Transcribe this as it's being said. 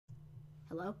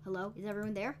Hello? Hello? Is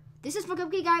everyone there? This is for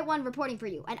Cupcake Guy 1 reporting for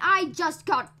you, and I just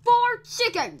got 4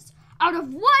 chickens out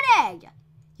of 1 egg.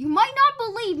 You might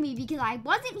not believe me because I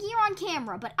wasn't here on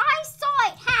camera, but I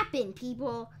saw it happen,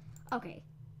 people. Okay.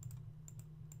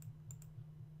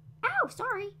 Ow,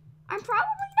 sorry. I'm probably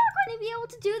not going to be able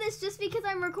to do this just because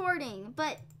I'm recording,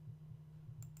 but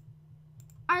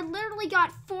I literally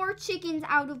got 4 chickens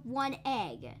out of 1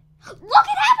 egg. Look,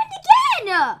 it happened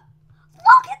again!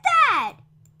 Look at that!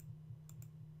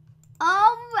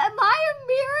 Am I a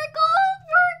miracle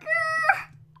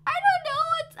worker? I don't know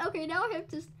what's... Okay, now I have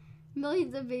just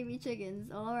millions of baby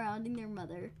chickens all around in their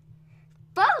mother.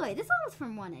 By the way, this all is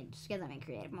from 1 egg, just because I'm in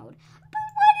creative mode. But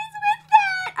what is with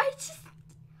that?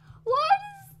 What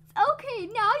is... Okay,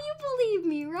 now you believe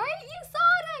me, right? You saw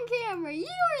it on camera. You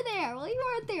were there. Well, you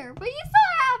weren't there, but you saw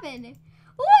it happen.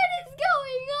 What is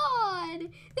going on?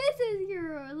 This is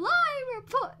your live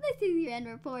report. This is your end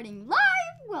reporting live.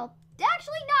 Well,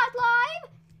 actually not live.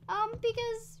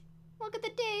 Because look at the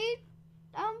date.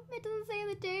 It doesn't say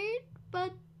the date,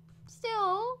 but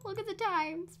still, look at the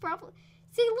time. It's probably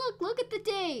look at the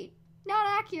date. Not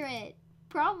accurate.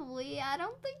 Probably. I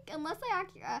don't think unless I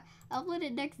upload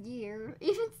it next year.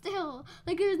 Even still,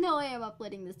 like there's no way I'm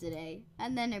uploading this today.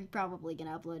 And then I'm probably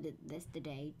gonna upload this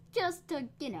today, just to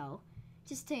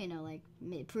like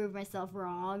prove myself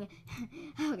wrong.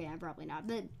 Okay, I'm probably not,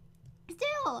 but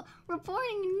still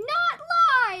reporting not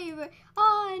live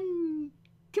on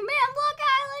Command Block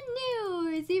Island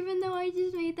News, even though I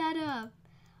just made that up.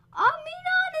 I mean,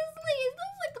 honestly, is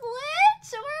this a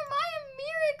glitch or am I a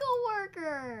miracle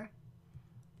worker?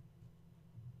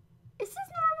 Is this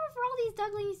normal for all these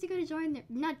ducklings to go to join their,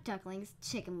 not ducklings,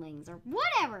 chickenlings or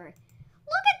whatever?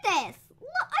 Look at this.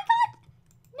 Look,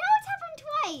 now it's happened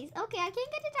twice. Okay, I can't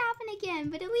get it to happen again,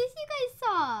 but at least you guys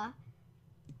saw.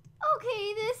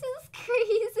 Okay, this is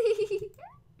crazy.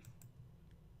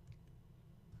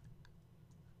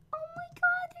 Oh my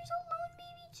god, there's a lone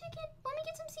baby chicken. Let me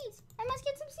get some seeds. I must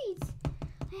get some seeds.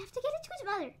 I have to get it to its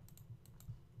mother.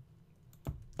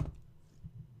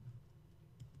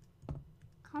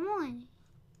 Come on.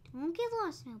 Don't get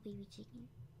lost now, baby chicken.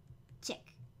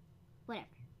 Chick. Whatever.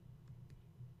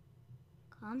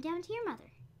 Calm down to your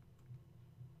mother.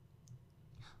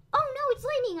 Oh no, it's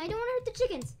lightning. I don't want to hurt the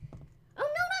chickens. Oh no,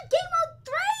 not game mode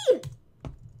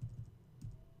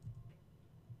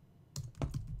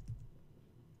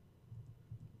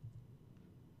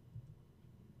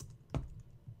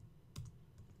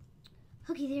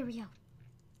 3! Okay, there we go.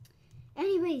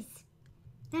 Anyways,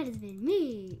 that has been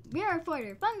me, your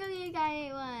reporter, Cupcake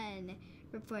Guy 1,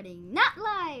 reporting not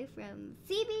live from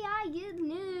CBI Good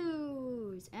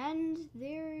News. And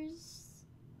there's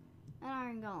an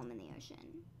iron golem in the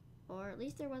ocean. Or at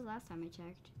least there was last time I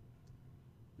checked.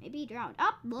 Maybe he drowned.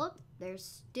 Oh, look, there's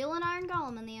still an iron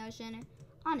golem in the ocean.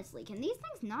 Honestly, can these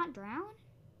things not drown?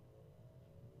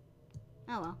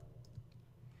 Oh well.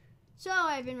 So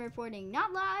I've been reporting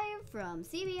not live from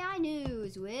CBI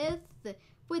News with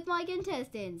my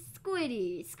contestants,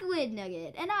 Squiddy, Squid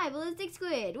Nugget, and I, Ballistic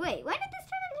Squid. Wait, when did this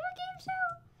turn into a game show?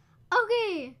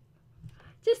 Okay,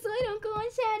 just so I don't go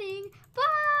on chatting. Bye!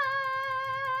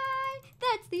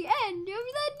 That's the end of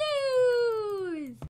the news!